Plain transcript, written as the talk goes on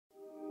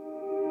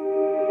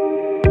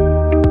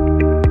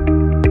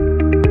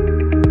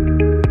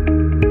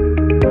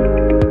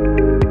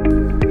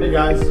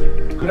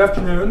Good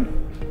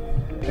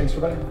afternoon. Thanks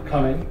for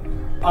coming.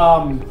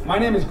 My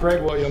name is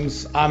Greg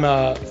Williams.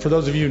 For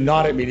those of you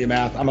not at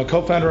MediaMath, I'm a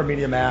co-founder of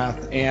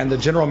MediaMath and the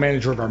general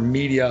manager of our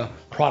media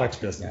products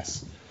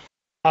business.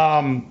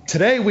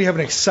 Today we have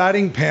an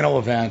exciting panel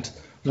event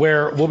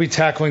where we'll be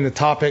tackling the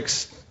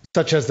topics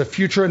such as the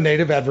future of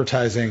native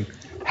advertising,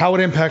 how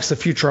it impacts the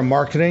future of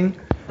marketing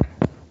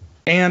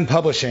and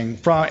publishing,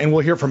 and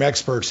we'll hear from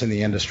experts in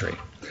the industry.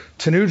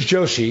 Tanuj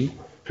Joshi,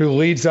 who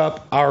leads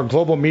up our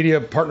global media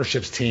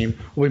partnerships team,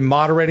 will be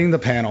moderating the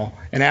panel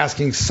and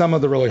asking some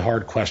of the really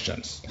hard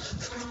questions.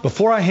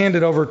 Before I hand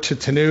it over to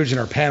Tanuj and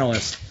our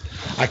panelists,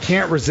 I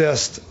can't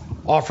resist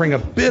offering a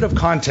bit of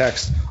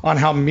context on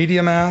how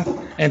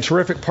MediaMath and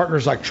terrific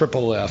partners like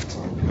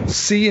TripleLift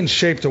see and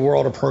shape the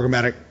world of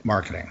programmatic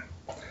marketing.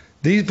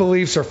 These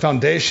beliefs are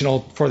foundational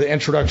for the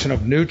introduction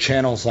of new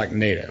channels like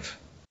native.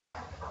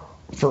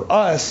 For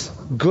us,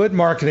 good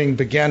marketing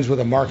begins with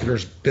a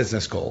marketer's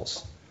business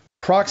goals.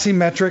 Proxy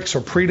metrics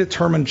or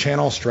predetermined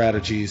channel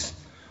strategies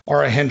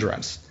are a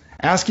hindrance.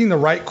 Asking the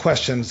right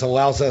questions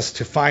allows us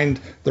to find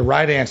the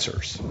right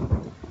answers.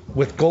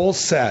 With goals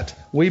set,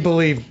 we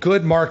believe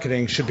good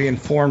marketing should be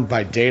informed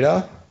by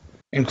data,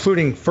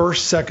 including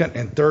first, second,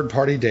 and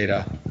third-party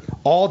data,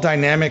 all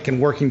dynamic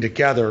and working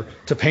together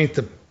to paint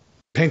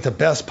the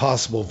best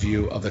possible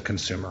view of the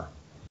consumer.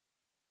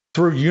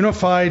 Through a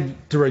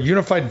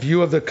unified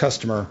view of the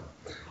customer,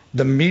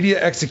 the media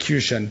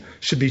execution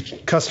should be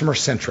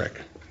customer-centric.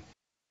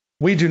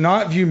 We do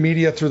not view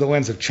media through the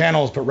lens of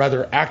channels, but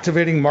rather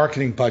activating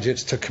marketing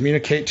budgets to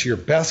communicate to your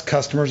best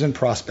customers and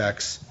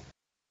prospects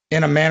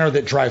in a manner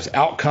that drives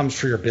outcomes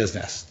for your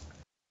business.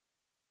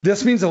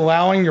 This means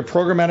allowing your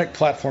programmatic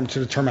platform to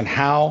determine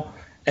how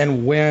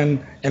and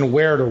when and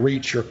where to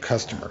reach your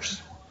customers,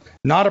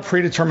 not a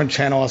predetermined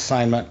channel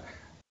assignment.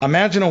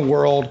 Imagine a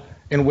world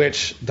in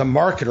which the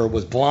marketer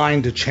was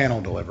blind to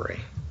channel delivery.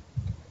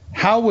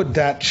 How would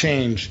that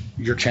change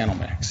your channel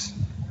mix?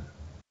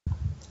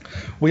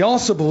 We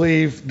also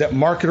believe that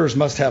marketers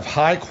must have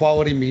high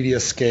quality media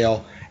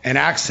scale and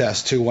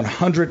access to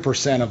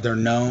 100% of their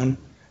known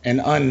and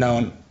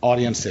unknown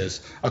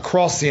audiences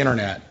across the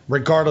internet,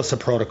 regardless of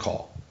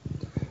protocol.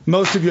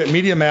 Most of you at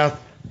MediaMath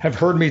have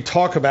heard me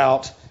talk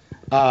about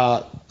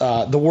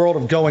the world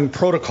of going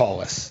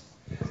protocolless,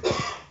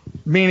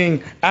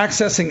 meaning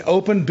accessing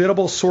open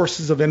biddable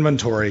sources of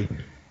inventory,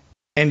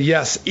 and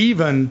yes,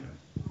 even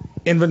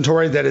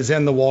inventory that is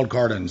in the walled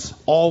gardens,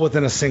 all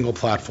within a single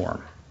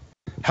platform.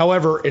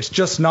 However, it's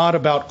just not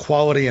about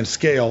quality and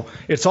scale.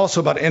 It's also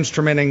about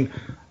instrumenting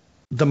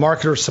the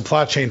marketer's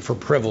supply chain for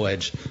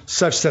privilege,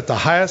 such that the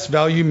highest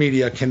value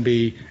media can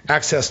be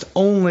accessed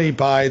only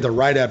by the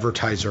right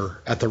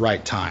advertiser at the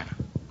right time.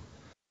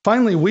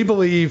 Finally, we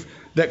believe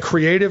that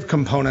creative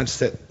components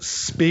that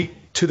speak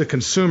to the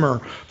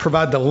consumer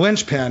provide the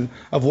linchpin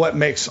of what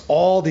makes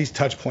all these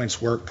touch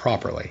points work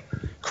properly.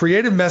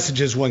 Creative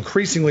messages will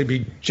increasingly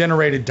be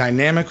generated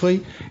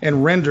dynamically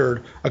and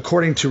rendered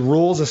according to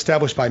rules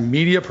established by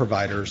media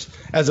providers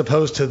as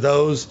opposed to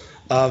those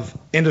of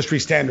industry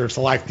standards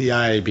like the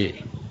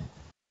IAB.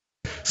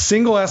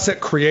 Single asset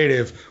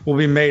creative will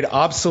be made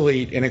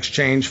obsolete in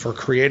exchange for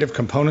creative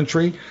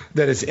componentry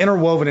that is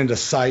interwoven into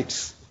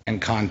sites and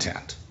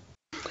content.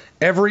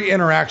 Every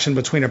interaction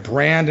between a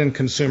brand and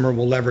consumer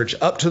will leverage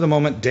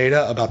up-to-the-moment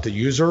data about the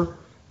user,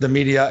 the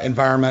media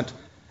environment,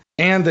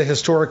 and the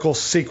historical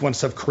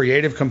sequence of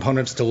creative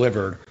components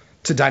delivered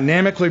to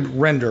dynamically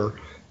render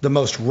the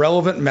most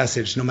relevant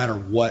message no matter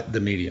what the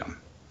medium.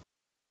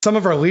 Some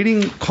of our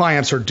leading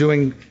clients and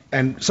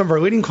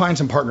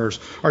partners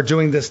are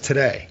doing this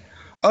today.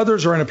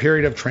 Others are in a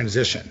period of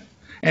transition.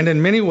 And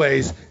in many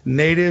ways,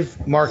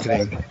 native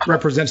marketing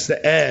represents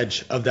the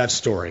edge of that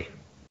story.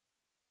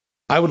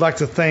 I would like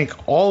to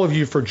thank all of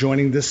you for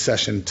joining this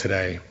session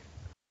today.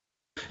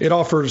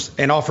 Offer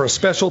a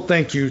special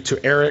thank you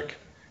to Eric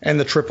and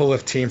the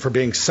TripleLift team for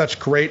being such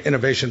great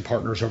innovation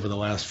partners over the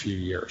last few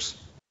years.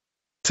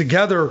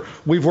 Together,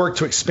 we've worked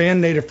to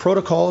expand native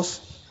protocols.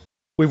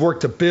 We've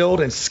worked to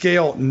build and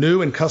scale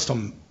new and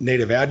custom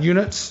native ad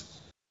units.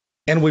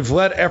 And we've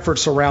led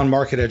efforts around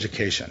market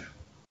education.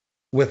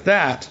 With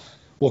that,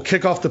 we'll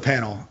kick off the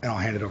panel, and I'll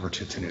hand it over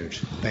to Tanuj.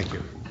 Thank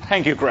you.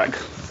 Thank you, Greg.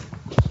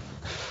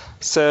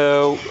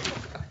 So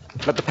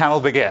let the panel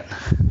begin.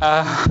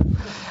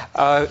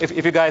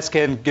 If you guys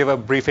can give a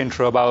brief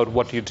intro about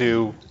what you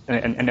do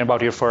and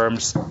about your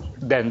firms,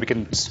 then we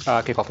can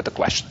kick off with the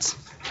questions.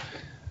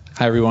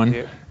 Hi,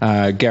 everyone.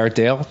 Garrett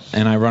Dale,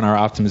 and I run our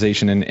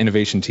optimization and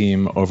innovation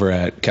team over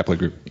at Kepler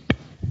Group.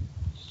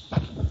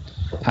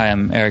 Hi,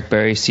 I'm Eric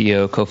Berry,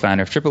 CEO,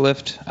 co-founder of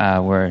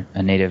TripleLift. We're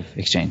a native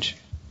exchange.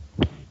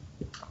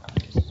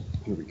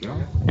 Here we go.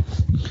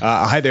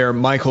 Hi there,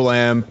 Michael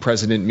Lamb,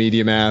 President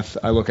MediaMath.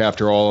 I look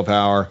after all of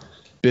our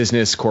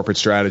business, corporate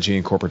strategy,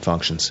 and corporate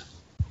functions.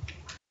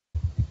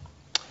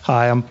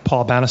 Hi, I'm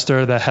Paul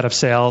Bannister, the head of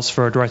sales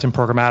for direct and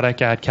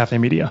programmatic at Cafe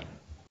Media.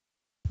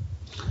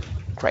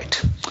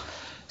 Great.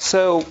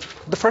 So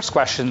the first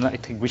question I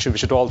think we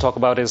should all talk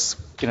about is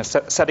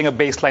setting a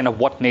baseline of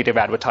what native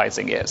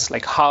advertising is.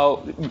 Like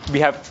how we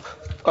have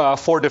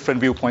 4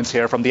 different viewpoints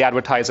here from the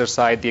advertiser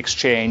side, the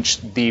exchange,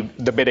 the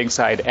bidding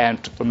side,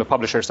 and from the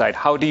publisher side.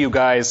 How do you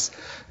guys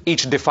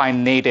each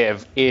define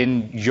native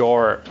in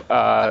your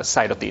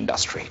side of the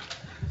industry?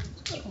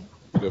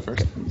 Go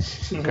first.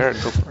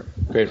 Garrett, go for it.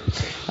 Great.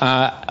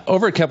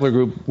 Over at Kepler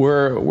Group,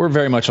 we're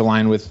very much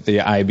aligned with the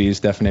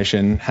IAB's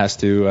definition.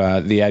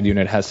 The ad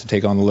unit has to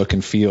take on the look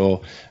and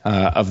feel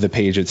of the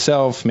page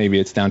itself. Maybe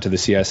it's down to the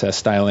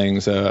CSS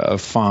stylings of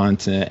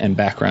font and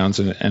backgrounds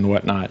and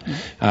whatnot.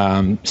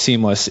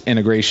 Seamless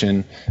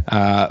integration.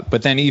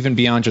 But then even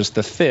beyond just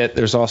the fit,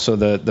 there's also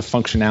the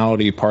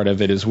functionality part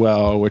of it as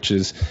well, which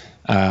is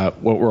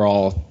what we're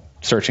all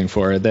searching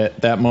for,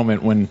 that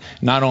moment when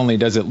not only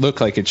does it look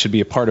like it should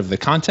be a part of the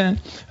content,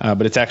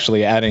 but it's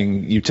actually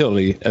adding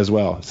utility as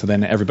well. So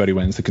then everybody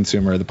wins, the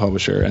consumer, the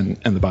publisher, and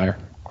the buyer.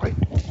 Great.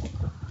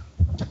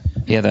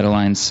 Yeah, that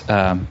aligns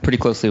pretty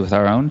closely with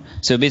our own.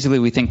 So basically,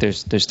 we think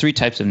there's 3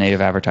 types of native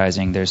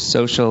advertising. There's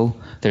social,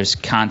 there's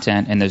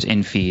content, and there's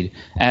in-feed.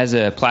 As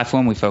a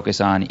platform, we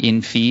focus on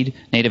in-feed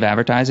native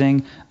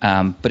advertising.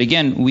 But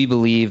again, we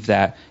believe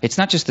that it's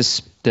not just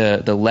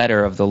the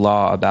letter of the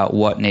law about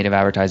what native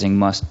advertising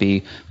must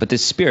be, but the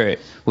spirit,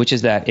 which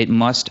is that it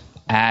must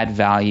add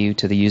value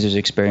to the user's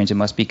experience. It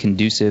must be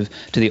conducive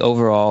to the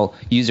overall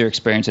user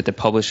experience that the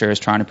publisher is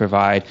trying to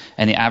provide,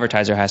 and the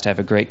advertiser has to have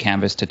a great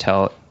canvas to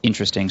tell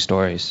interesting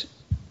stories.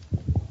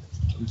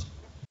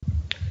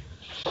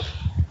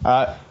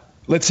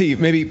 Let's see,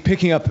 maybe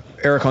picking up,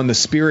 Eric, on the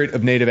spirit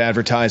of native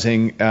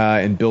advertising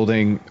and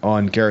building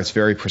on Garrett's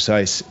very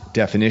precise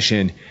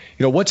definition.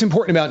 What's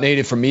important about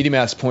native from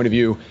MediaMath's point of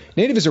view,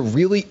 native is a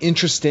really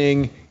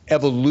interesting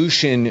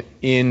evolution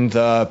in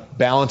the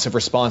balance of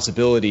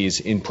responsibilities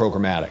in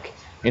programmatic.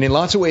 And in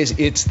lots of ways,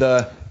 it's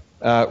the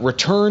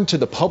return to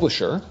the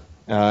publisher,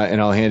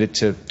 and I'll hand it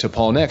to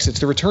Paul next. It's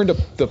the return to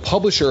the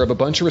publisher of a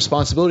bunch of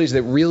responsibilities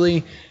that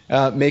really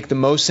make the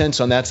most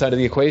sense on that side of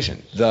the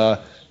equation. The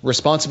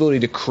responsibility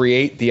to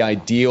create the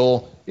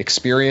ideal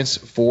experience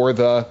for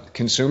the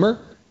consumer,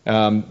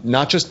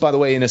 not just, by the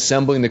way, in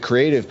assembling the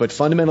creative, but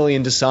fundamentally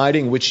in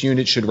deciding which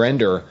unit should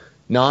render,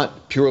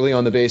 not purely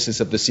on the basis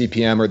of the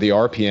CPM or the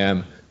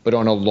RPM, but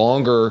on a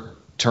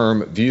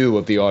longer-term view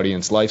of the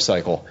audience life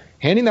cycle.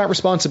 Handing that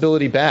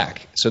responsibility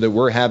back so that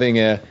we're having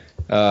a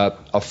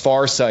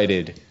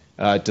far-sighted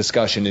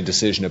discussion and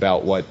decision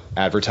about what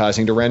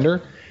advertising to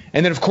render.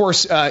 And then, of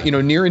course,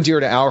 near and dear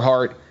to our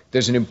heart,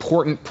 there's an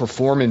important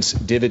performance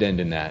dividend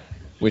in that,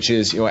 which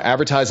is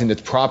advertising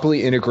that's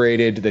properly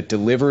integrated, that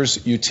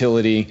delivers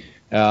utility,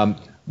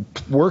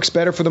 works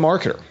better for the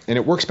marketer. And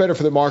it works better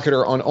for the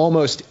marketer on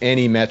almost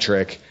any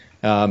metric.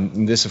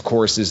 This, of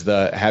course, is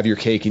the have your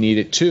cake and eat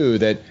it too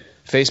that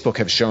Facebook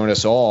have shown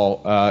us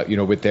all,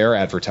 with their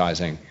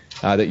advertising,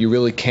 that you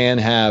really can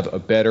have a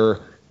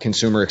better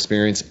consumer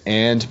experience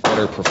and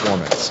better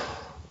performance.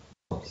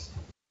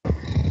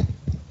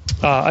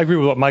 I agree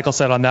with what Michael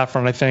said on that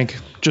front. I think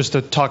just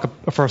to talk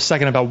for a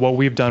second about what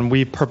we've done,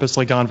 we've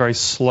purposely gone very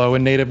slow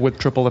in native with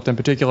TripleLift in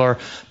particular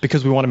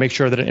because we want to make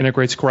sure that it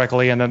integrates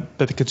correctly and that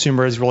the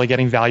consumer is really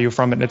getting value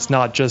from it. And it's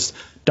not just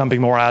dumping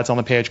more ads on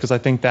the page, because I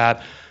think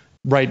that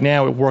right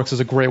now it works as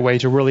a great way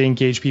to really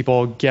engage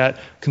people, get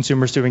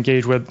consumers to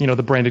engage with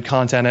the branded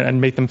content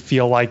and make them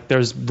feel like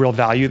there's real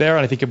value there.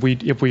 And I think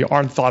if we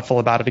aren't thoughtful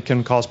about it, it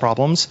can cause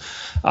problems.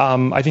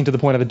 I think to the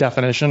point of the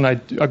definition, I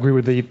agree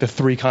with the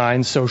 3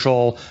 kinds: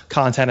 social,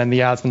 content, and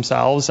the ads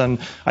themselves. And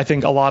I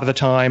think a lot of the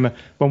time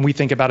when we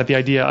think about it, the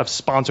idea of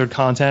sponsored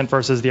content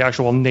versus the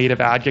actual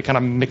native ad get kind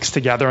of mixed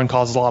together and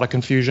causes a lot of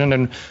confusion.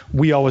 And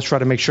we always try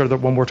to make sure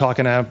that when we're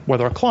talking to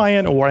whether a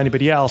client or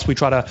anybody else, we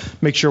try to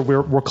make sure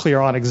we're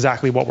clear on exactly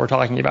what we're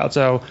talking about.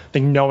 So I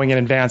think knowing in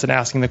advance and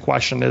asking the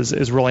question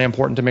is really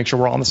important to make sure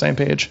we're on the same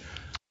page.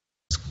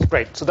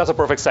 Great. So that's a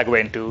perfect segue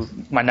into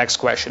my next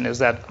question, is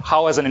that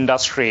how as an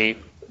industry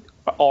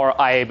or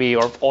IAB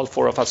or all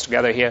 4 of us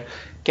together here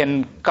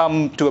can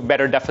come to a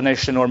better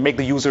definition or make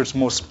the users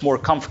more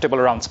comfortable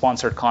around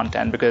sponsored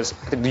content, because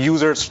the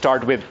users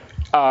start with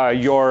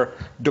your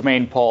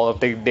domain, Paul.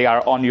 They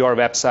are on your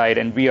website,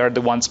 and we are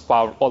the ones,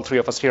 all 3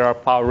 of us here are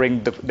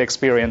powering the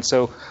experience.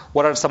 So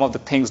what are some of the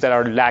things that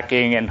are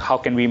lacking, and how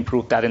can we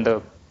improve that in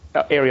the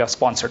area of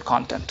sponsored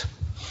content?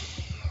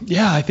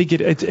 Yeah, I think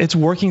it's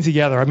working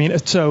together. I mean,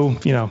 so,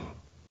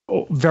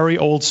 very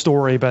old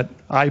story, but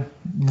I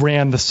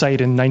ran the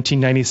site in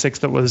 1996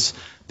 that was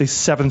the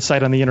 7th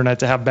site on the internet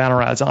to have banner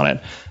ads on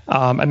it.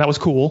 And that was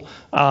cool.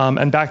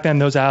 And back then,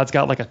 those ads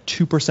got like a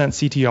 2%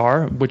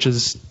 CTR, which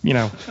is,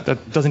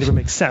 that doesn't even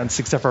make sense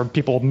except for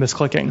people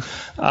misclicking.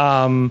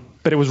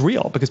 But it was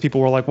real because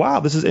people were like, wow,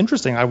 this is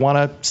interesting. I want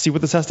to see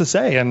what this has to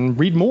say and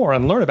read more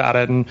and learn about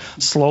it. And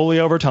slowly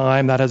over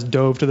time, that has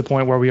dove to the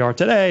point where we are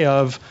today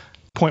of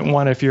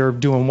 0.1 if you're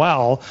doing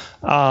well.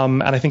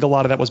 And I think a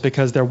lot of that was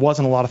because there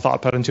wasn't a lot of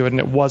thought put into it, and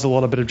it was a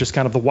little bit of just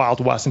kind of the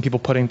Wild West and people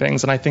putting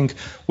things. And I think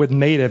with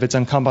native, it's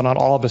incumbent on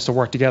all of us to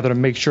work together to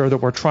make sure that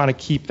we're trying to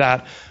keep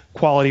that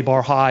quality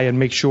bar high and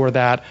make sure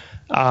that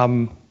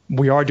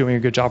we are doing a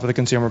good job for the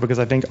consumer, because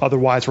I think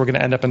otherwise we're going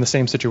to end up in the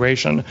same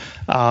situation.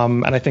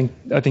 And I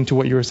think to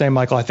what you were saying,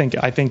 Michael, I think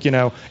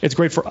it's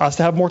great for us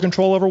to have more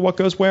control over what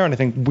goes where, and I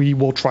think we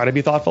will try to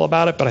be thoughtful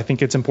about it. But I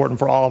think it's important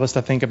for all of us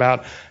to think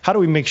about how do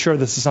we make sure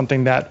this is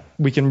something that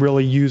we can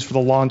really use for the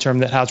long term,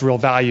 that has real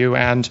value,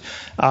 and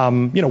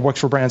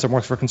works for brands and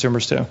works for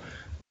consumers too.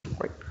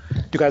 Right. Do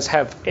you guys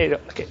have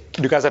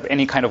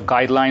any kind of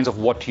guidelines of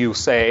what you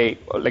say,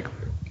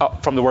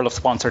 from the world of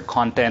sponsored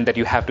content, that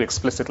you have to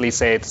explicitly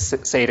say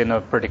it in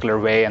a particular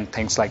way and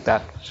things like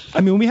that?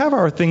 I mean, we have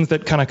our things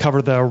that kind of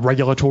cover the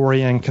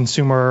regulatory and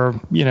consumer,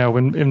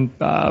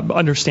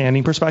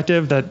 understanding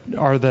perspective, that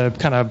are the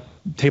kind of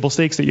table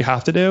stakes that you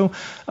have to do.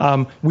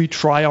 We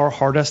try our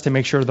hardest to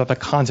make sure that the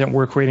content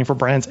we're creating for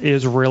brands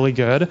is really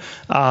good.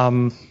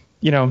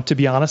 To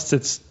be honest,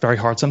 it's very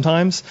hard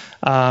sometimes.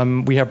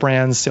 We have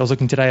brands, I was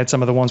looking today at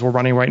some of the ones we're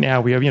running right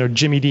now. We have,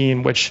 Jimmy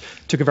Dean, which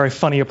took a very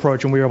funny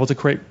approach, and we were able to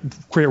create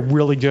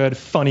really good,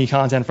 funny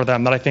content for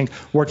them that I think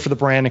worked for the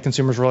brand and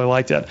consumers really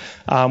liked it.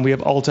 We have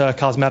Ulta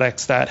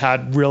Cosmetics that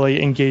had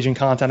really engaging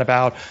content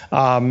about,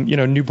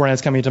 new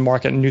brands coming to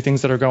market and new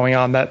things that are going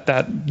on that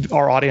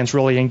our audience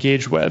really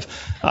engaged with.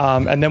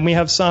 And then we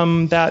have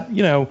some that,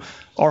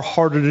 are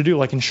harder to do,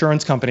 like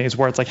insurance companies,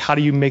 where it's like, how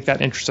do you make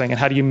that interesting, and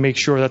how do you make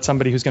sure that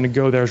somebody who's going to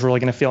go there is really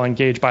going to feel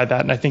engaged by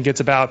that? And I think it's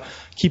about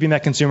keeping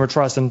that consumer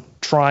trust and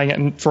trying it.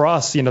 And for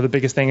us, the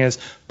biggest thing is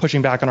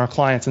pushing back on our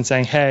clients and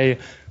saying, hey,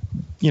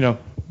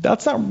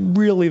 that's not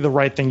really the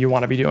right thing you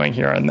want to be doing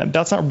here, and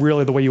that's not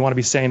really the way you want to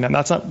be saying that, and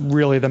that's not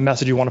really the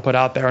message you want to put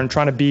out there, and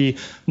trying to be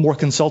more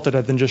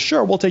consultative than just,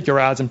 sure, we'll take your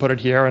ads and put it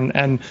here,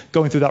 and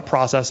going through that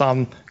process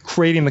on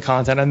creating the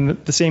content.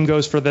 And the same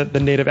goes for the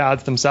native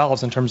ads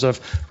themselves, in terms of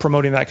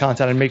promoting that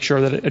content and make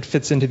sure that it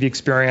fits into the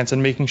experience,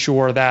 and making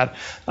sure that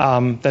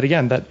that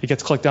it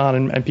gets clicked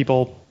on and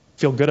people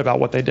feel good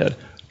about what they did.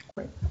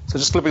 Right. So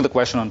just flipping the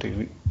question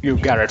onto you,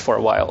 Garrett, for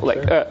a while,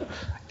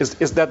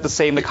 is that the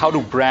same? How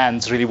do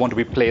brands really want to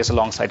be placed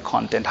alongside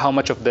content? How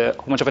much of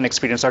an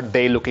experience are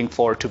they looking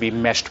for to be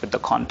meshed with the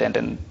content,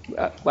 and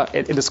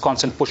in this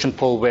constant push and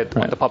pull with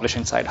on the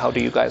publishing side? How do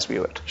you guys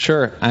view it?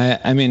 Sure.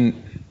 I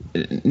mean,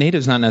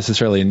 native's not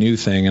necessarily a new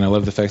thing, and I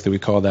love the fact that we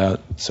called out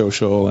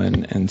social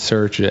and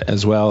search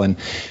as well, and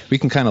we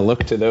can kind of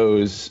look to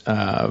those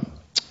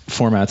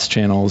formats,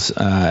 channels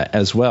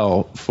as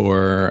well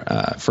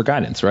for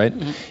guidance, right?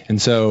 Mm-hmm. And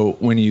so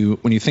when you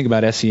think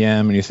about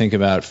SEM and you think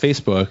about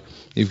Facebook,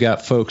 you've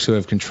got folks who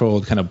have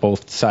controlled kind of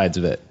both sides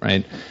of it,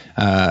 right?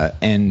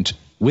 And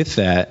with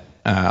that,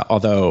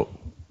 although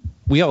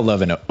we all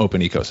love an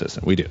open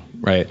ecosystem, we do,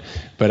 right?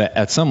 But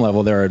at some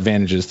level, there are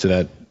advantages to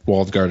that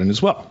walled garden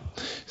as well.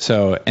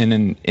 So,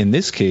 and in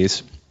this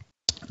case,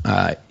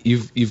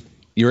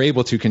 you're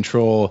able to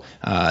control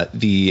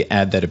the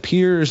ad that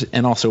appears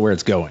and also where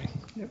it's going,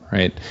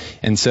 right?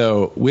 And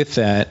so with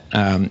that,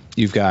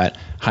 you've got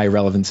high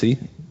relevancy,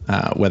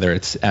 whether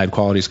it's ad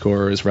quality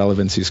scores,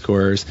 relevancy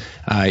scores.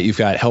 You've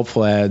got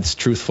helpful ads,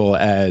 truthful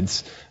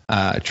ads,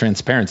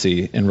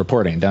 transparency in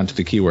reporting down to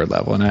the keyword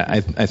level. And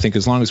I think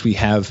as long as we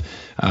have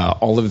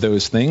all of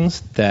those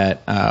things,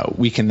 that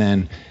we can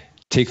then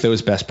take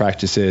those best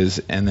practices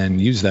and then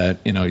use that,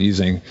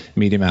 using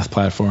MediaMath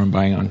platform,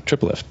 buying on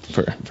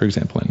TripleLift, for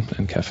example,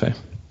 in Cafe.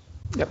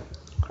 Yep.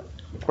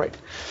 Great.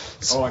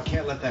 Oh, I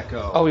can't let that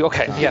go. Oh,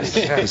 okay. Yes.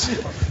 It's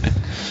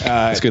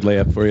a good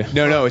layup for you.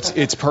 No,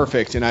 it's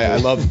perfect, and I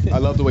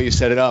love the way you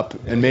set it up.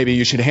 And maybe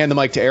you should hand the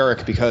mic to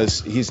Eric, because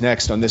he's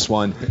next on this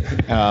one.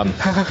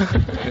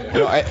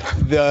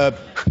 The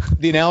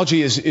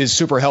analogy is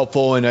super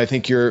helpful, and I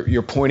think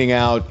you're pointing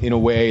out in a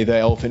way the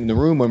elephant in the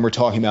room when we're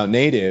talking about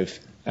native,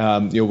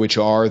 which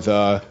are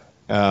the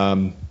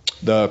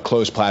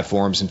closed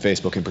platforms, and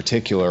Facebook in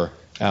particular.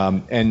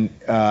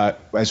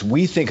 As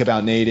we think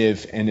about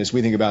native, and as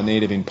we think about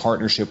native in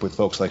partnership with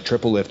folks like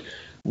TripleLift,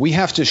 we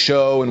have to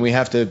show and we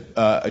have to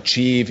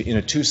achieve in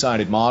a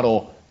two-sided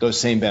model those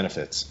same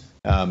benefits.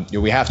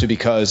 We have to,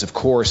 because of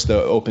course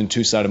the open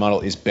two-sided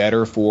model is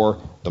better for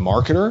the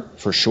marketer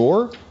for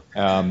sure,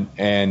 and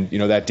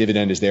that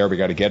dividend is there. We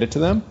got to get it to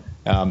them,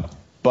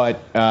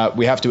 but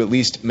we have to at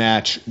least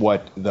match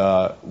what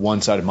the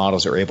one-sided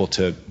models are able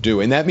to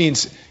do, and that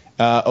means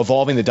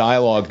evolving the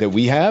dialogue that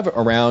we have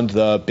around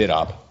the bid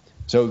op.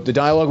 So the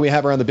dialogue we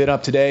have around the bid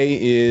op today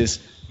is,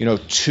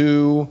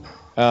 too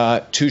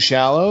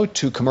shallow,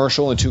 too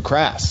commercial, and too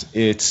crass.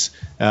 It's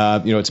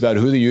about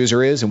who the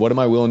user is and what am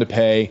I willing to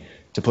pay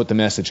to put the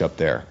message up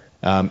there.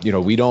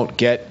 We don't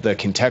get the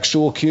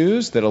contextual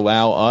cues that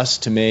allow us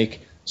to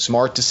make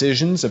smart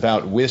decisions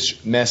about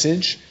which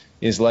message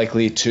is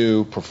likely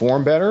to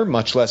perform better,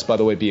 much less, by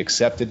the way, be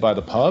accepted by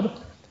the pub.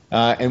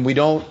 And we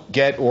don't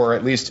get, or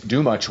at least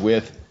do much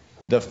with,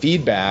 the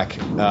feedback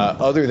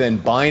other than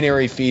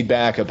binary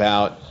feedback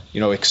about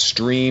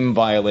extreme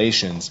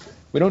violations.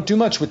 We don't do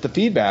much with the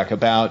feedback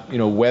about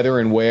whether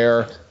and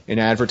where an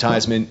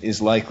advertisement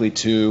is likely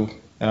to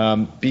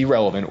be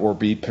relevant or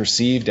be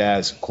perceived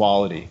as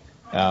quality.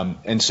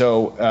 And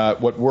so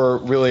what we're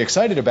really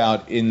excited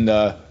about in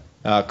the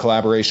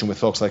collaboration with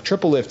folks like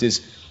TripleLift,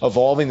 is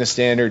evolving the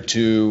standard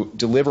to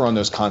deliver on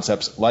those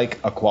concepts like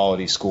a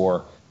quality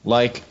score,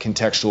 like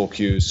contextual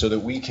cues, so that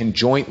we can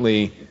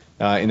jointly,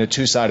 in a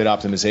two-sided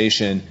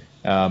optimization,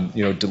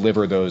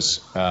 deliver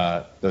those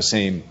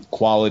same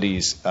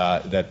qualities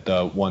that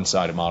the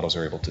one-sided models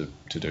are able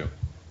to do.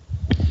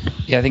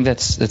 Yeah, I think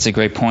that's a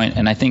great point,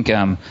 and I think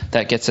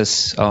that gets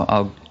us.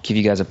 I'll give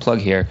you guys a plug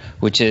here,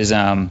 which is,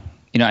 I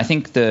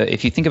think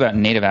if you think about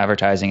native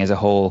advertising as a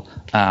whole,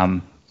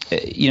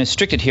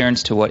 strict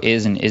adherence to what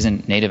is and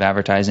isn't native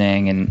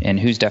advertising and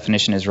whose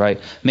definition is right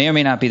may or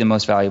may not be the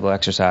most valuable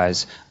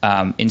exercise.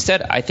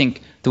 Instead, I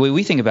think the way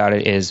we think about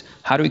it is,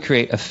 how do we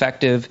create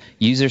effective,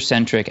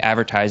 user-centric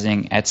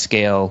advertising at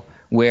scale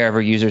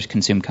wherever users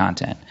consume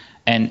content?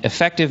 And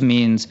effective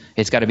means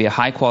it's got to be a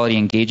high-quality,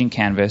 engaging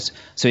canvas.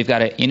 So we've got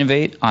to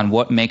innovate on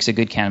what makes a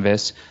good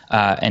canvas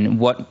and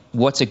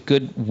what's a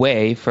good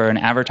way for an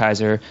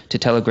advertiser to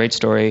tell a great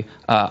story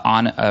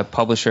on a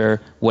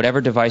publisher, whatever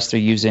device they're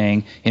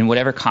using, in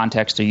whatever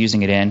context they're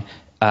using it in.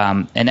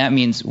 And that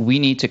means we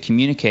need to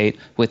communicate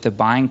with the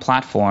buying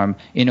platform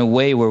in a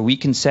way where we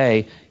can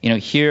say,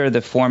 here are the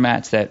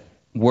formats that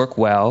work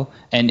well.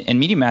 And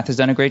MediaMath has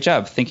done a great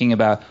job thinking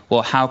about,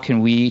 well, how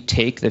can we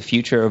take the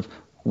future of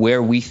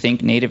where we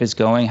think native is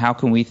going? How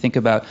can we think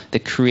about the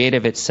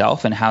creative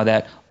itself and how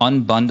that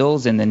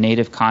unbundles in the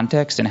native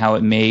context, and how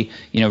it may,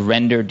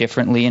 render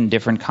differently in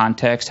different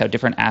contexts, how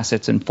different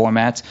assets and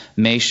formats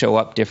may show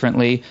up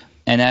differently.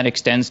 And that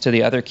extends to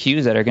the other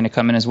cues that are going to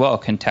come in as well,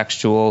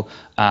 contextual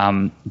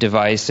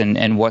device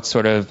and what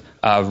sort of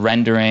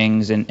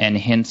renderings and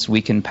hints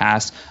we can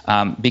pass.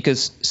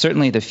 Because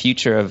certainly the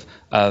future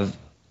of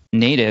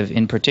native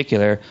in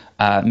particular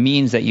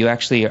means that you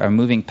actually are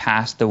moving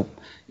past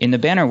in the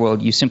banner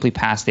world, you simply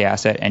pass the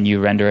asset and you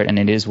render it, and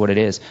it is what it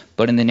is.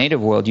 But in the native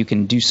world, you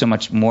can do so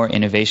much more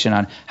innovation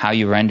on how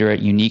you render it,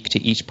 unique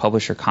to each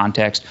publisher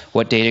context,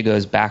 what data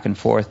goes back and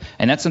forth.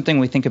 And that's something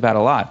we think about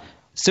a lot.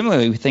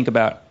 Similarly, we think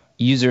about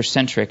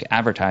user-centric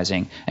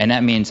advertising, and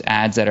that means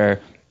ads that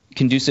are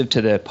conducive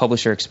to the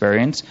publisher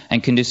experience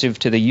and conducive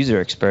to the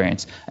user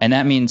experience. And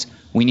that means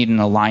we need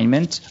an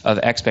alignment of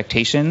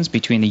expectations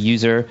between the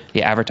user,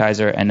 the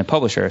advertiser, and the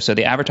publisher. So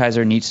the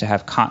advertiser needs to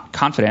have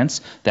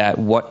confidence that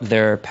what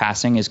they're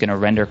passing is going to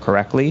render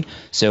correctly.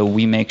 So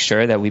we make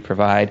sure that we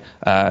provide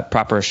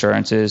proper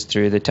assurances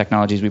through the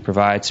technologies we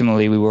provide.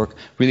 Similarly, we work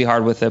really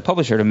hard with the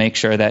publisher to make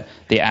sure that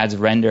the ads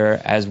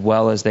render as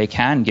well as they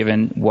can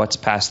given what's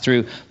passed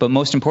through. But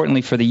most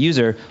importantly for the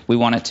user, we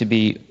want it to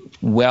be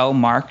well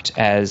marked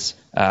as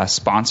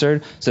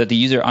sponsored, so that the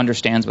user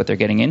understands what they're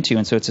getting into,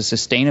 and so it's a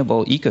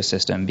sustainable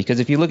ecosystem. Because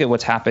if you look at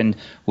what's happened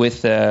with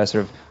sort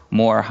of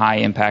more high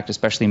impact,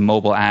 especially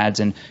mobile ads,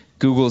 and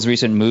Google's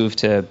recent move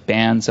to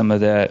ban some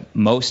of the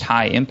most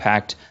high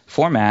impact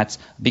formats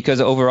because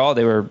overall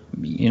they were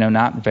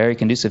not very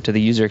conducive to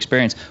the user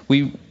experience.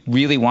 We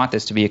really want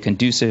this to be a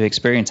conducive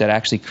experience that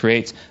actually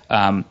creates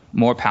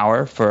more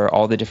power for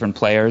all the different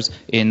players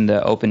in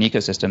the open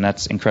ecosystem.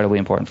 That's incredibly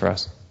important for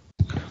us.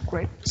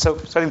 Great. So I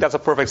think that's a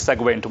perfect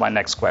segue into my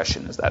next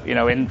question. Is that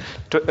in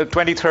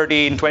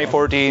 2013,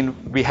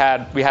 2014, we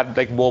had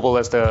like mobile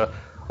as the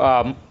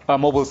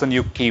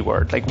new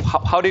keyword. Like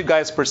how do you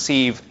guys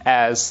perceive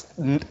as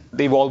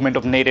the involvement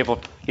of native,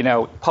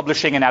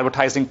 publishing and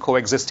advertising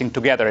coexisting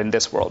together in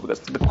this world?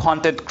 Because the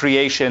content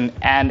creation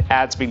and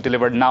ads being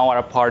delivered now are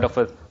a part of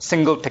a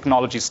single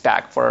technology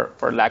stack, for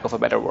lack of a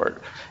better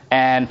word.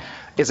 And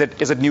is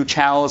it new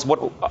channels?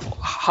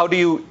 How do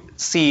you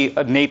see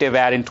a native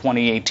ad in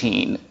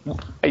 2018,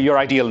 your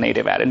ideal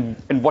native ad,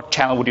 and what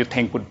channel would you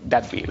think would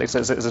that be? Like,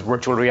 is it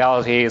virtual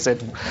reality? Is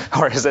it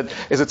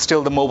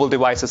still the mobile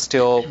devices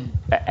still,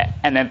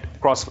 and then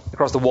across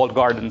the walled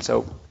garden?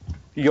 So,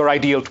 your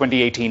ideal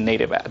 2018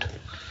 native ad.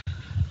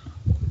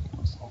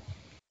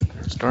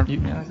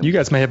 You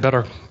guys may have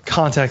better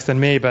context than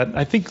me, but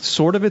I think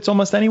sort of it's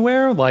almost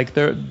anywhere. Like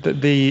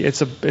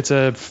it's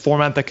a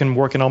format that can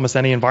work in almost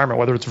any environment,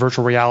 whether it's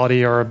virtual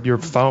reality or your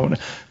phone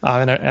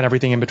and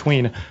everything in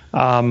between.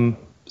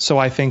 So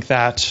I think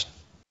that's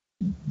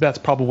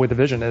probably the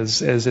vision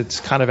is it's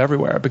kind of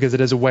everywhere, because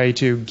it is a way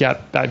to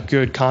get that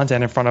good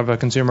content in front of a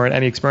consumer at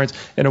any experience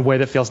in a way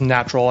that feels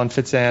natural and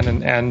fits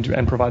in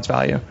and provides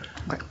value.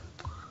 Okay.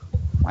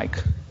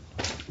 Mike.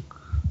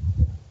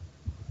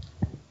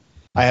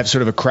 I have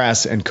sort of a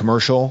crass and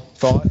commercial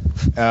thought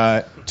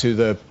to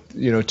the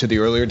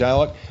earlier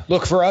dialogue.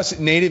 Look, for us,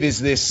 native is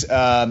this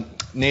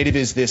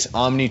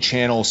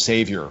omni-channel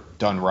savior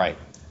done right,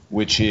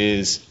 which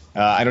is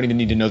I don't even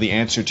need to know the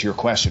answer to your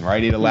question,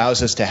 right? It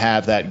allows us to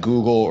have that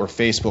Google or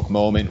Facebook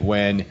moment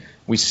when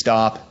we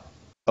stop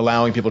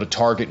allowing people to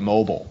target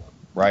mobile,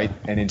 right?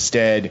 And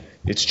instead,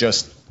 it's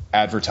just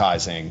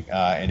advertising,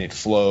 and it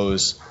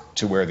flows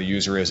to where the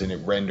user is, and it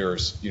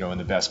renders, in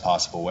the best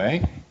possible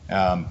way.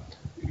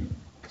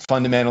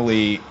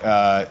 Fundamentally,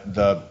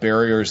 the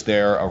barriers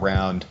there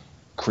around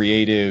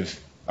creative,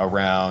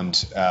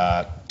 around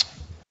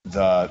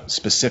the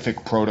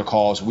specific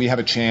protocols, we have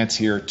a chance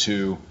here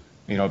to,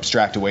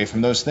 abstract away from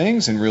those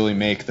things and really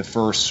make the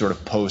first sort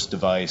of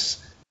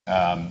post-device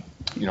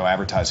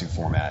advertising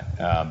format,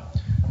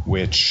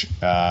 which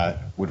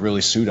would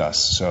really suit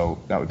us.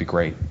 So that would be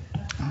great.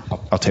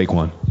 I'll take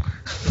one.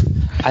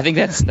 I think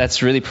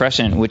that's really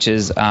prescient, which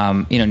is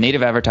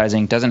native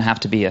advertising doesn't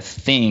have to be a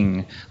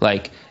thing.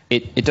 Like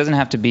it doesn't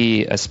have to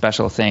be a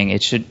special thing.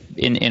 It should,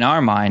 in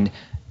our mind,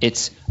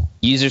 it's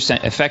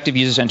effective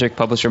user-centric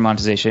publisher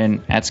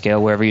monetization at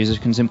scale wherever users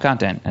consume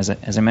content, as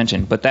I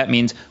mentioned. But that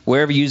means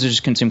wherever users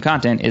consume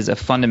content is a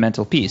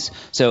fundamental piece.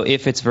 So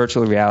if it's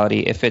virtual reality,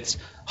 if it's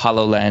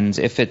HoloLens,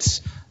 if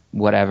it's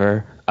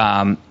whatever,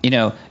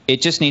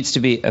 it just needs to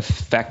be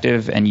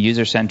effective and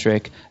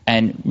user-centric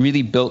and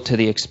really built to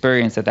the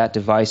experience that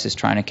device is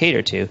trying to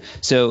cater to.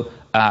 So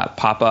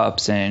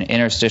pop-ups and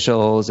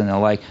interstitials and the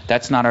like,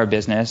 that's not our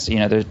business.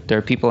 There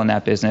are people in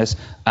that business.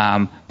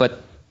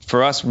 But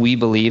for us, we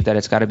believe that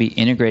it's got to be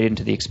integrated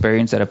into the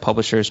experience that a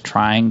publisher is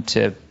trying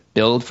to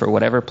build for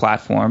whatever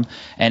platform,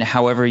 and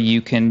however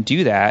you can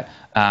do that.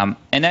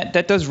 And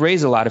that does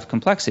raise a lot of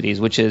complexities,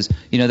 which is,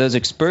 those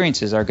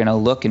experiences are going to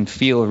look and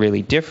feel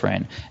really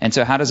different. And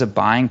so how does a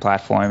buying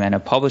platform and a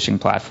publishing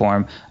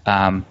platform,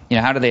 how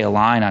do they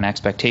align on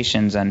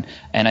expectations? And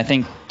I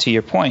think, to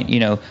your point,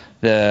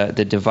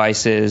 the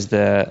devices,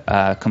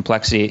 the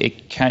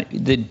complexity,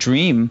 the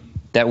dream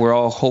that we're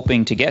all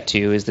hoping to get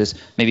to is this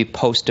maybe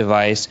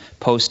post-device,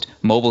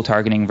 post-mobile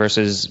targeting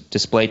versus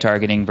display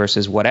targeting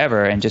versus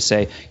whatever, and just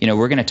say,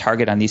 we're going to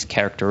target on these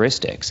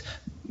characteristics,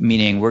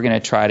 meaning we're going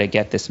to try to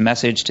get this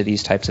message to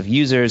these types of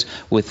users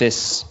with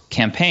this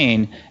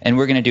campaign, and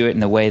we're going to do it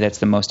in the way that's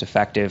the most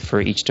effective for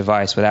each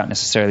device without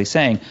necessarily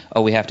saying,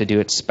 oh, we have to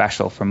do it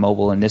special for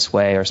mobile in this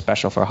way or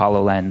special for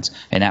HoloLens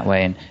in that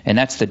way, and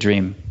that's the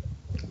dream.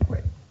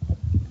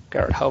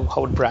 Garrett, how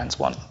would brands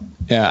want?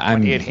 Yeah,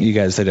 you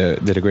guys did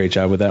a great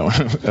job with that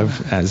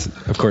one, as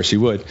of course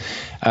you would.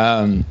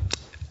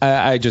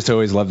 I just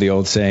always love the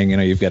old saying,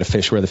 you've got to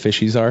fish where the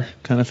fishies are,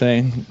 kind of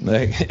thing.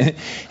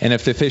 And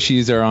if the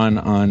fishies are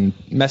on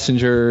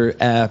Messenger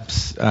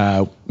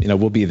apps,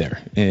 we'll be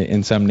there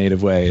in some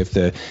native way. If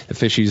the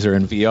fishies are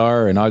in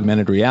VR and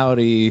augmented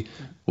reality,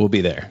 we'll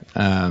be there.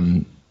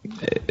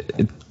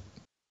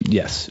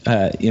 Yes.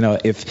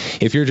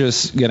 If you're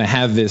just going to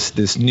have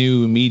this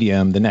new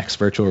medium, the next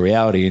virtual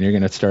reality, and you're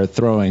going to start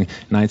throwing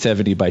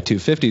 970 by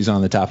 250s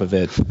on the top of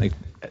it,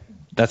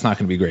 that's not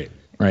going to be great.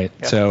 Right.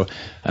 Yeah. So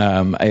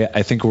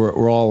I think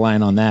we're all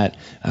aligned on that.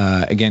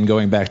 Again,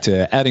 going back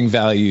to adding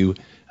value,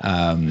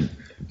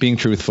 being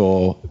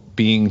truthful,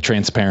 being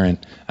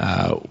transparent,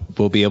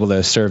 we'll be able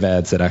to serve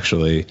ads that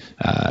actually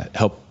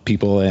help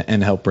people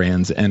and help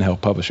brands and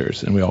help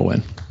publishers, and we all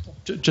win.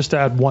 Just to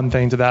add one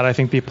thing to that, I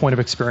think the point of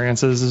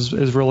experiences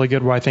is really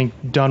good, where I think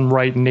done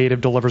right, native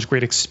delivers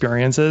great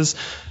experiences.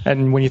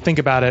 And when you think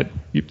about it,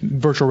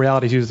 virtual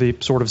reality is usually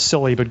sort of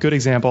silly, but good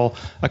example,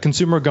 a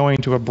consumer going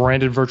to a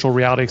branded virtual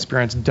reality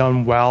experience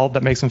done well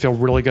that makes them feel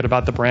really good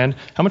about the brand,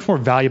 how much more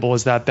valuable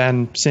is that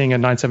than seeing a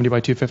 970 by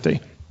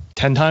 250?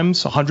 10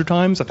 times, 100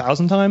 times,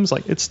 1,000 times?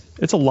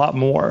 It's a lot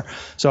more.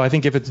 So I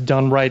think if it's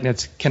done right and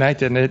it's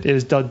connected and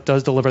it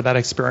does deliver that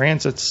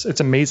experience, it's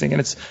amazing, and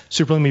it's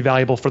supremely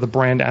valuable for the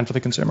brand and for the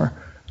consumer.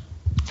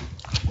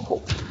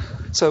 Cool.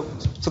 So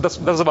that's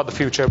about the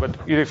future, but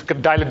if you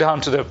could dial it down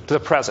to the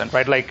present,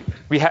 right? Like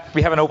we have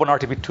an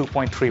OpenRTP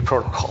 2.3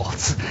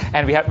 protocols,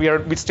 and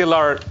we still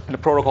are in the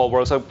protocol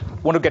world. So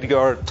I want to get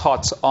your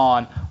thoughts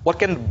on what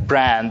can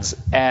brands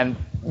and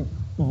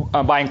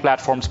buying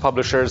platforms,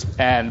 publishers,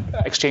 and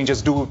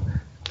exchanges do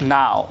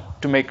now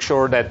to make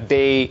sure that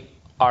they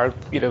are,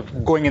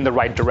 going in the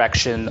right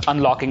direction,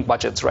 unlocking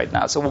budgets right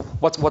now. So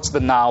what's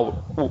the now?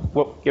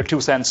 What your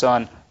 2 cents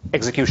on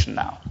execution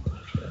now?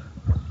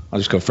 I'll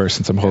just go first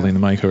since I'm holding the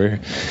mic over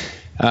here.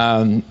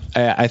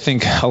 I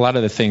think a lot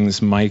of the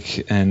things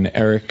Mike and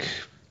Eric.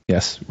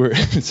 Yes,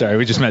 sorry,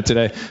 we just met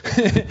today.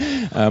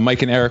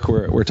 Mike and Eric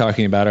were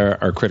talking about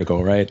are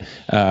critical, right?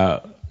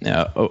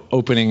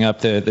 Opening up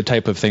the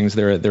type of things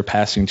they're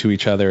passing to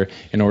each other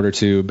in order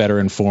to better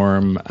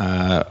inform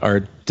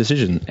our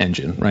decision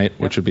engine, right?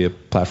 Which would be a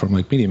platform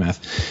like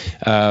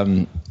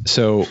MediaMath.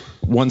 So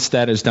once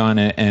that is done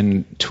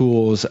and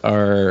tools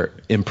are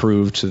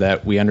improved so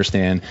that we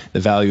understand the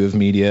value of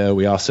media,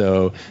 we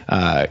also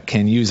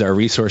can use our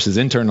resources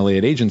internally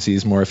at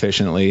agencies more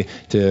efficiently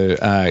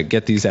to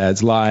get these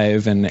ads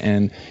live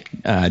and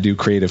do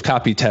creative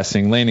copy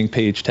testing, landing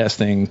page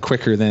testing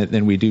quicker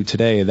than we do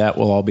today. That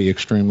will all be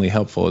extremely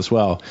helpful as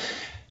well.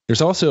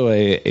 There's also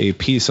a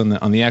piece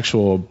on the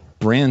actual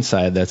brand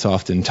side that's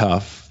often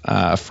tough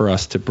for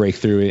us to break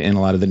through in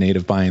a lot of the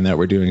native buying that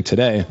we're doing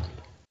today.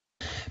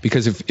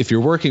 Because if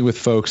you're working with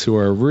folks who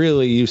are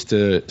really used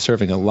to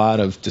serving a lot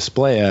of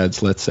display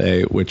ads, let's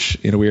say, which,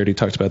 we already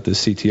talked about the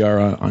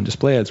CTR on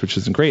display ads, which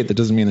isn't great. That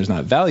doesn't mean there's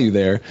not value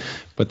there,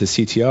 but the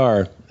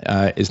CTR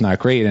is not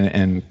great,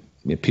 and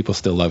people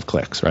still love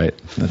clicks, right?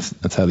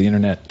 That's how the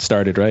internet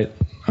started, right?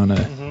 On the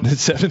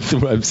 7th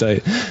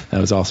website.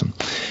 That was awesome.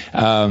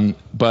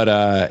 But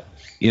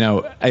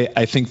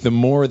I think the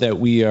more that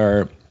we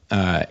are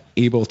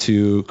able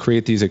to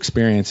create these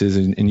experiences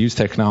and use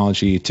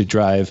technology to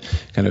drive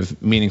kind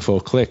of meaningful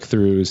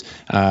click-throughs,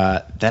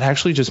 that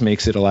actually just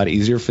makes it a lot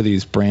easier for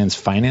these brands'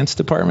 finance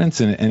departments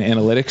and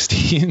analytics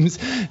teams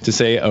to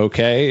say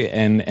okay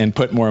and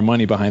put more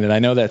money behind it. I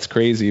know that's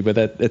crazy, but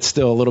that's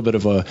still a little bit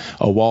of a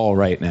wall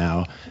right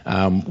now,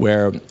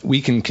 where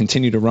we can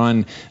continue to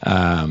run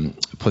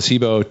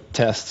placebo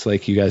tests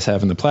like you guys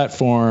have in the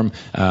platform,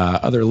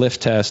 other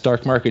lift tests,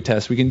 dark market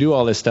tests. We can do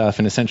all this stuff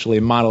and essentially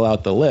model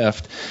out the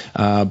lift,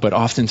 but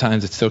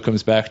oftentimes it still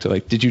comes back to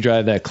like, did you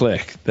drive that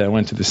click that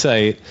went to the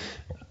site,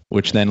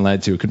 which then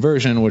led to a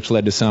conversion, which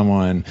led to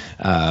someone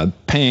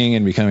paying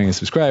and becoming a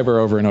subscriber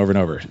over and over and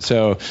over.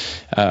 So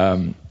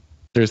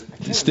there's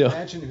still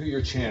imagine who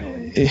you're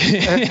channeling.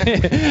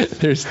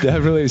 There's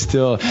definitely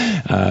still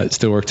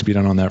work to be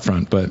done on that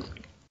front, but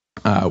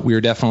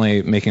we're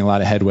definitely making a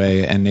lot of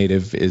headway, and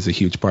native is a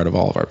huge part of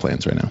all of our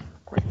plans right now.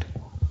 Great.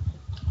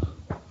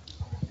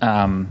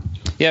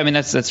 Yeah, I mean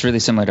that's really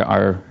similar to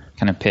our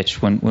kind of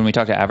pitch. When we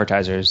talk to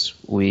advertisers,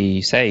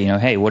 we say,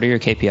 hey, what are your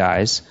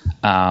KPIs?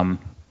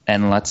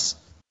 And let's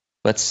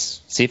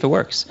see if it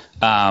works.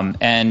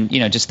 And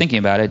just thinking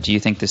about it, do you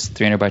think this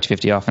 300 by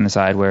 250 off on the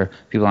side where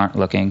people aren't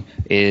looking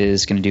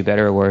is going to do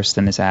better or worse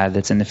than this ad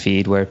that's in the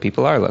feed where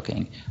people are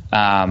looking?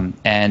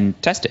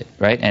 And test it,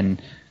 right?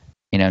 And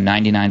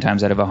 99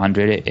 times out of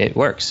 100, it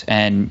works.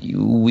 And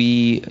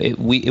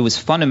it was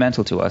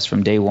fundamental to us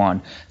from day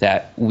one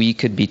that we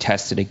could be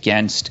tested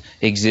against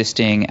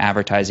existing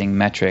advertising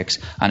metrics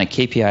on a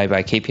KPI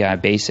by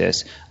KPI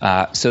basis,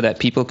 so that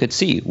people could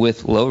see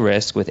with low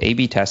risk, with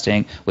A/B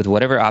testing, with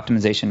whatever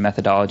optimization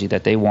methodology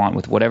that they want,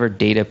 with whatever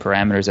data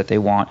parameters that they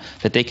want,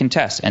 that they can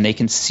test and they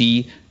can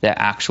see the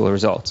actual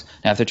results.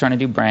 Now, if they're trying to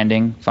do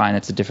branding, fine,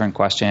 that's a different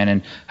question.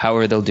 And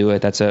however they'll do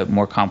it, that's a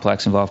more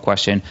complex, involved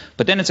question.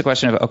 But then it's a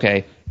question of,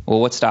 okay, well,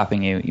 what's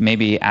stopping you?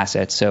 Maybe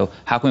assets. So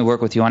how can we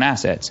work with you on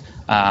assets?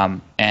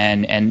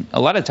 And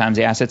a lot of times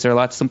the assets are a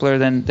lot simpler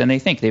than they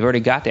think. They've already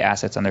got the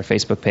assets on their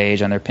Facebook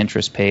page, on their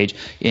Pinterest page,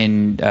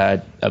 in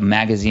a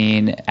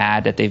magazine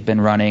ad that they've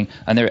been running,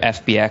 on their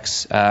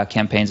FBX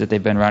campaigns that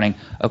they've been running.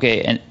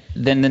 Okay, and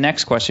then the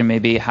next question may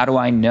be, how do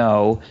I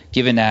know,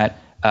 given that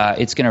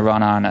it's going to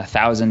run on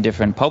 1,000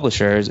 different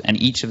publishers,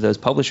 and each of those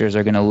publishers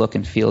are going to look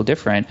and feel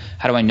different.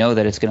 How do I know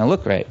that it's going to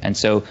look right? And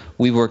so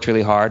we've worked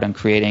really hard on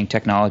creating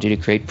technology to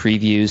create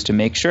previews to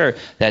make sure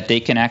that they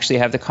can actually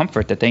have the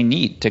comfort that they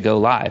need to go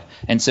live.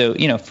 And so,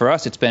 for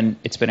us, it's been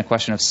a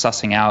question of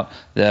sussing out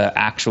the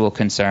actual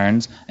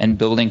concerns and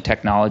building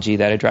technology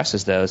that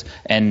addresses those.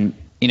 And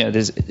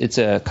it's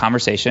a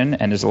conversation,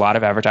 and there's a lot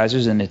of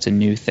advertisers, and it's a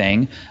new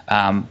thing,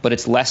 but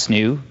it's less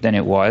new than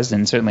it was.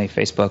 And certainly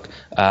Facebook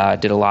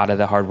did a lot of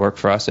the hard work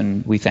for us,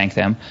 and we thank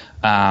them.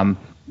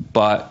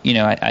 But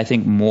I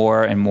think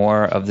more and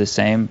more of the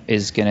same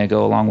is going to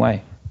go a long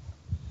way.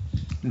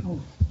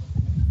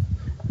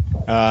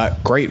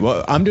 Great.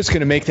 Well, I'm just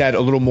going to make that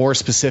a little more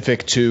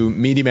specific to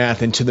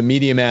MediaMath and to the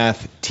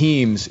MediaMath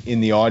teams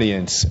in the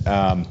audience.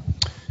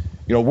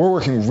 We're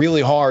working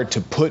really hard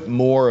to put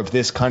more of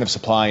this kind of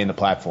supply in the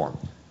platform,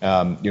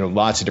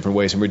 lots of different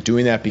ways. And we're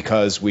doing that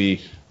because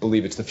we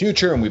believe it's the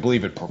future and we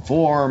believe it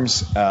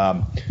performs.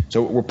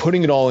 So we're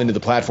putting it all into the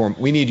platform.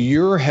 We need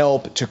your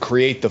help to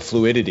create the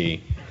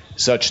fluidity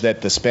such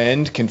that the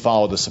spend can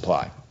follow the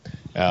supply.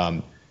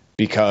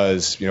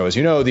 Because, as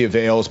the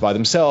avails by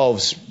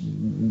themselves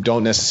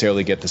don't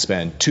necessarily get the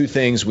spend. Two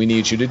things we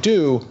need you to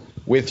do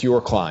with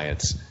your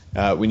clients.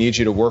 We need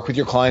you to work with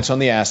your clients on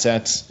the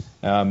assets.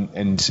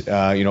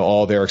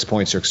 All their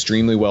points are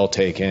extremely well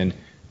taken.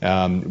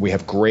 We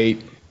have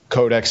great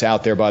codex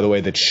out there, by the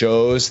way, that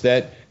shows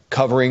that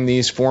covering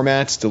these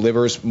formats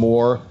delivers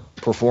more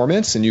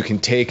performance, and you can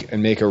take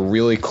and make a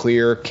really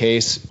clear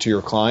case to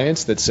your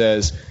clients that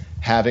says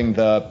having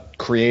the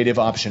creative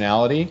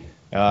optionality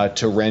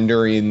to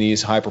render in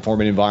these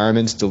high-performing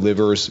environments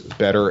delivers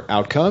better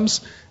outcomes.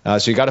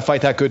 So you got to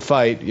fight that good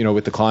fight,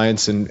 with the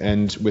clients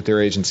and with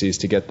their agencies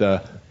to get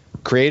the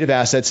creative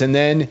assets, and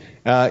then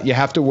you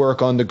have to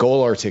work on the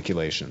goal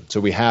articulation. So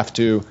we have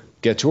to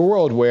get to a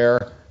world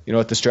where,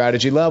 at the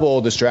strategy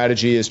level, the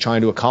strategy is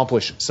trying to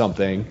accomplish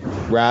something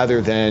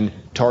rather than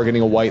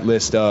targeting a white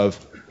list of,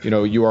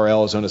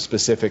 URLs on a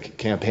specific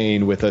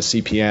campaign with a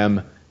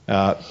CPM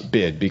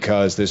bid,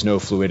 because there's no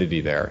fluidity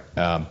there.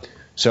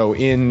 So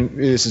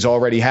this has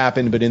already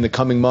happened, but in the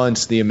coming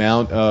months, the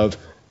amount of,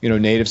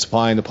 native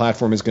supply in the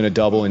platform is going to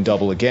double and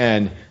double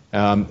again,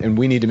 and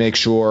we need to make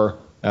sure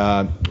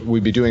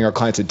we'd be doing our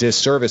clients a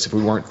disservice if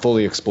we weren't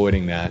fully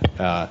exploiting that.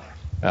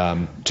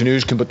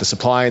 Tanuj can put the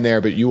supply in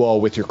there, but you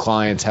all with your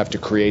clients have to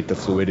create the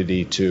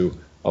fluidity to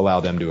allow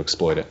them to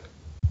exploit it.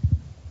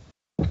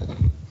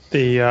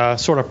 The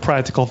sort of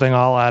practical thing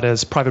I'll add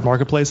is private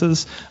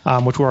marketplaces,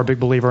 which we're a big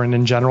believer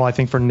in general. I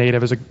think for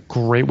native is a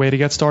great way to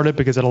get started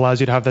because it allows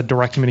you to have that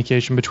direct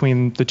communication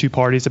between the two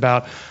parties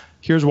about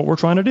here's what we're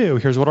trying to do.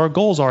 Here's what our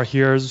goals are.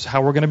 Here's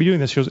how we're going to be doing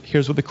this.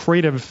 Here's what the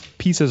creative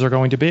pieces are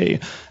going to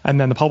be.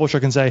 And then the publisher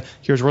can say,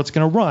 here's where it's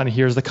going to run.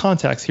 Here's the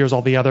context. Here's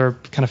all the other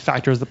kind of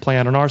factors that play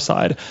on our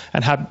side,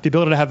 and have the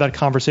ability to have that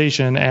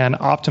conversation and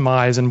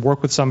optimize and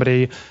work with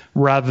somebody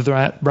rather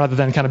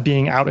than kind of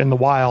being out in the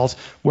wild,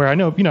 where I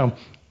know,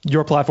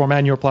 your platform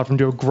and your platform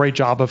do a great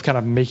job of kind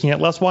of making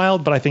it less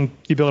wild, but I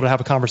think the ability to have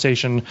a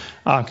conversation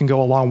can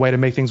go a long way to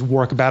make things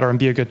work better and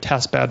be a good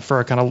test bed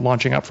for kind of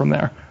launching up from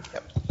there.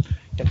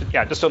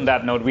 Yeah, just on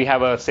that note, we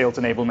have a sales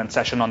enablement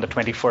session on the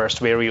 21st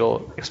where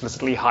we'll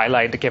explicitly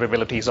highlight the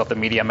capabilities of the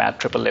MediaMath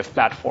TripleLift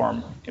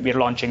platform. We're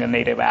launching a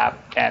native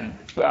app and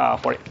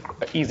for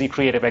easy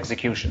creative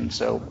execution,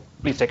 so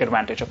please take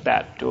advantage of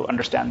that to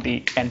understand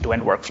the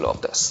end-to-end workflow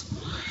of this.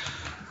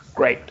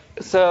 Great.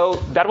 So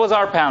that was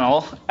our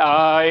panel.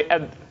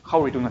 And how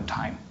are we doing on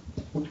time?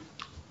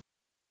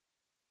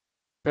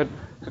 Good.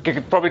 Okay,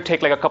 could probably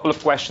take like a couple of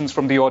questions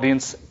from the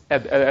audience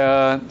at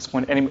this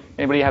point.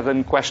 Anybody have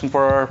any question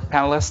for our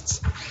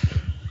panelists?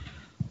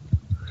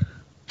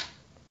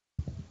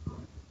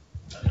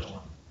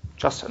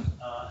 Justin.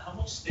 How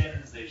much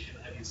standardization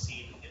have you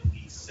seen in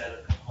the set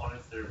of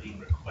components that are being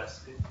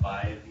requested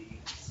by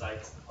the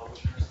sites and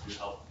publishers to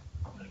help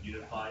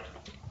unify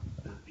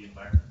the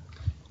environment?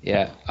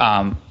 Yeah,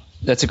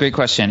 that's a great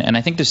question, and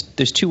I think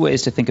there's two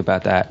ways to think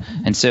about that.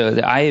 And so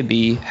the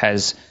IAB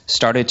has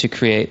started to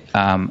create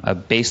a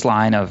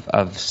baseline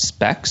of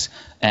specs,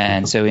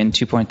 and so in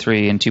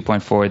 2.3 and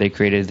 2.4 they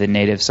created the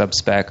native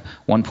subspec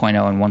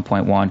 1.0 and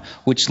 1.1,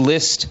 which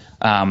list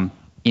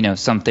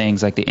some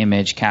things like the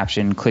image,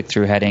 caption,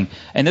 click-through heading,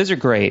 and those are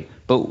great.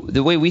 But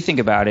the way we think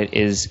about it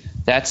is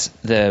that's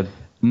the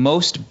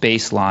most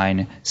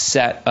baseline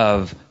set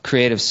of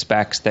creative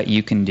specs that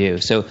you can do.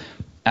 So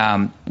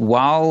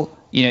while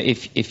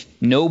if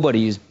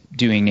nobody's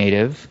doing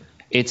native,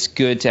 it's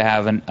good to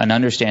have an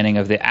understanding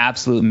of the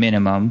absolute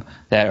minimum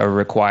that are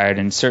required,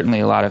 and certainly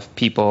a lot of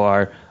people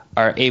are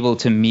able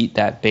to meet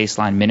that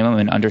baseline minimum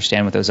and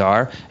understand what those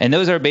are. And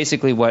those are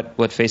basically what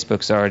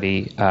Facebook's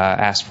already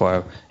asked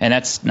for, and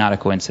that's not a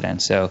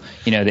coincidence. So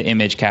the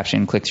image,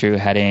 caption, click-through,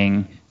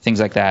 heading, things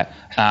like that.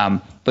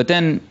 But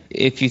then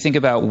if you think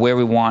about where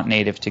we want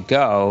native to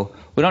go,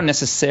 we don't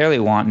necessarily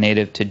want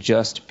native to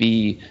just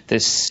be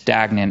this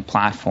stagnant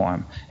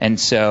platform. And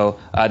so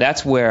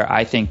that's where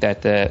I think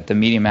that the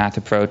MediaMath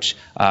approach,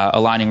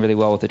 aligning really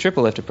well with the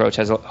TripleLift approach,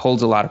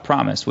 holds a lot of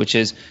promise, which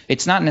is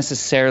it's not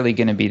necessarily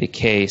going to be the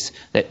case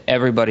that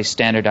everybody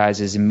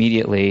standardizes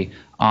immediately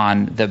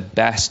on the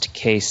best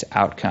case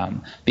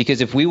outcome.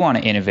 Because if we want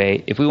to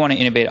innovate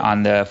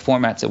on the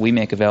formats that we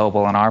make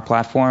available on our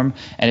platform,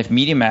 and if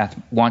MediaMath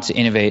wants to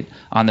innovate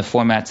on the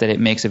formats that it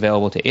makes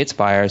available to its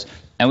buyers,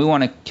 and we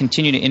want to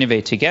continue to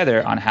innovate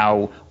together on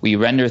how we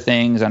render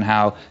things, on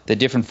how the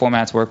different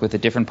formats work with the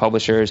different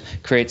publishers,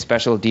 create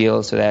special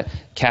deals so that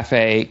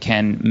Cafe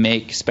can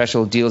make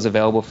special deals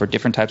available for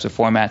different types of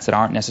formats that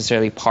aren't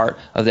necessarily part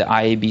of the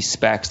IAB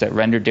specs that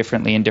render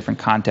differently in different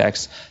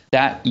contexts.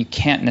 That you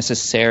can't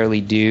necessarily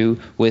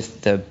do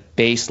with the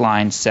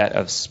baseline set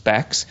of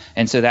specs.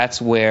 And so that's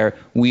where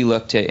we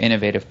look to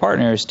innovative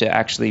partners to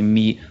actually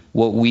meet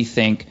what we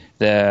think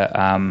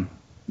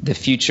the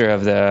future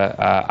of the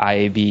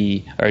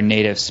IAB or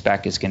native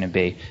spec is going to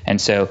be. And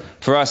so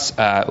for us,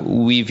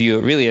 we view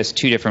it really as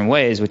two different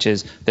ways, which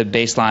is the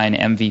baseline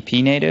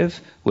MVP native,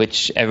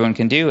 which everyone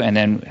can do, and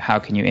then how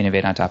can you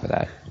innovate on top of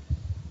that?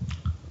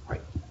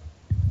 Right.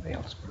 Anybody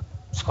else?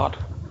 Scott?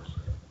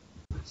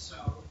 So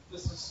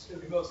this is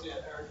going to be mostly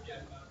at Eric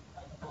again, but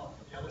I can follow up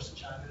with the others to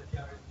chime in if you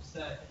have anything to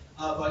say.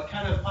 But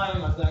kind of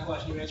piling onto that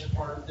question, you answered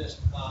part of this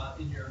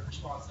in your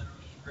response there,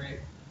 which is great.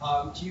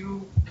 Do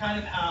you kind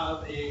of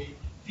have a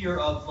fear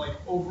of like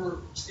over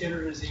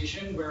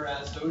standardization,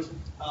 whereas those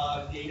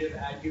native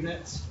ad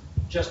units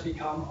just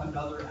become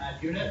another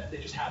ad unit? They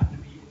just happen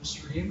to be in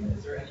stream.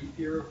 Is there any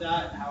fear of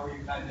that? And how are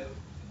you kind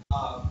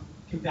of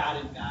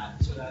combating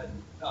that so that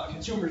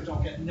consumers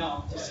don't get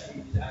numb to see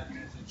these ad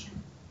units in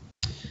stream?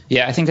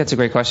 Yeah, I think that's a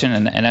great question,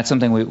 and that's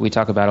something we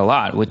talk about a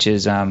lot, which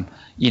is, again,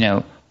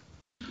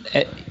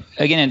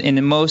 in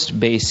the most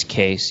base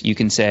case, you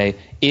can say,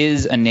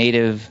 is a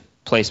native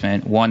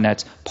placement one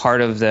that's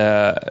part of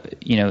the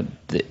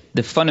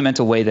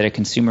fundamental way that a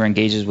consumer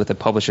engages with a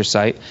publisher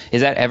site?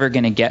 Is that ever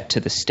going to get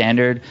to the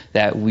standard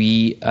that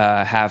we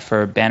have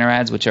for banner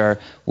ads, which are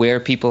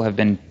where people have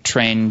been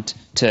trained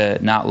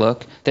to not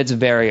look? That's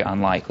very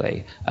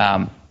unlikely.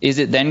 Is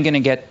it then going to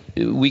get?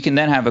 We can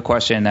then have a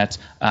question that's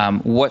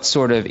what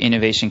sort of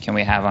innovation can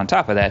we have on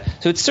top of that?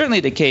 So it's certainly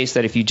the case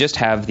that if you just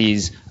have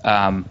these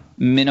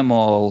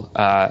minimal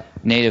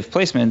native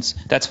placements,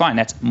 that's fine.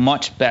 That's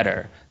much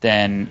better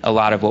than a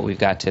lot of what we've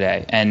got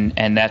today,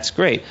 and that's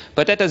great.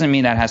 But that doesn't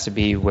mean that has to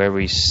be where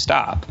we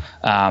stop,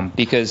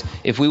 because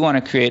if we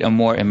want to create a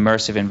more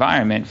immersive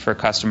environment for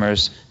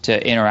customers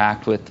to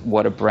interact with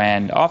what a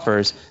brand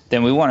offers,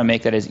 then we want to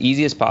make that as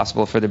easy as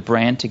possible for the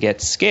brand to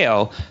get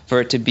scale, for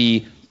it to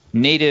be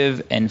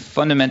native and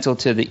fundamental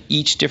to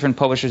each different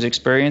publisher's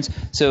experience.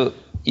 So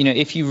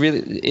if you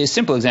really, a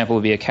simple example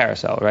would be a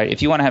carousel, right?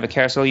 If you want to have a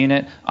carousel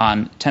unit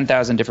on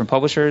 10,000 different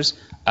publishers,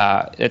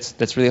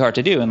 that's really hard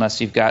to do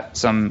unless you've got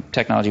some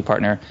technology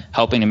partner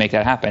helping to make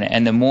that happen.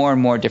 And the more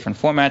and more different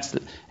formats,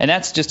 and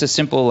that's just a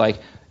simple like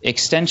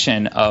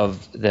extension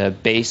of the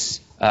base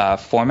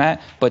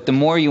format, but the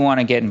more you want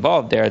to get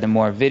involved there, the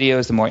more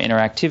videos, the more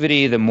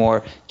interactivity, the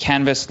more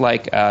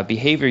canvas-like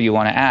behavior you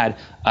want to add,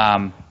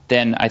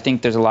 then I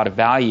think there's a lot of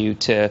value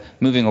to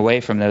moving away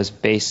from those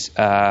base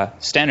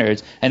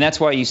standards. And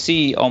that's why you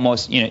see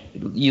almost,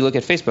 you look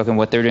at Facebook and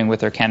what they're doing with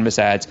their Canvas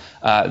ads.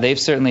 They've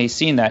certainly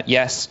seen that,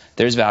 yes,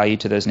 there's value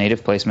to those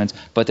native placements,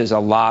 but there's a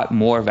lot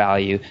more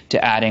value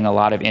to adding a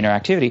lot of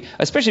interactivity,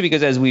 especially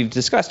because, as we've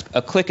discussed,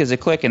 a click is a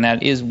click, and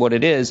that is what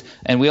it is.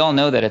 And we all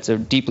know that it's a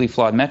deeply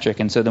flawed metric.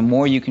 And so the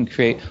more you can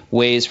create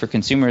ways for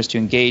consumers to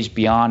engage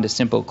beyond a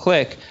simple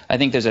click, I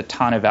think there's a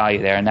ton of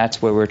value there. And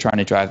that's where we're trying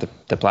to drive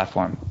the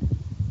platform.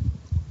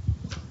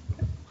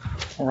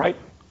 All right.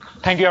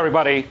 Thank you,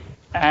 everybody.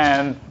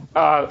 And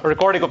a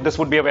recording of this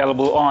would be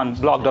available on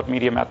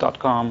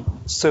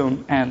blog.mediamath.com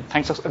soon. And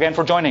thanks again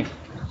for joining.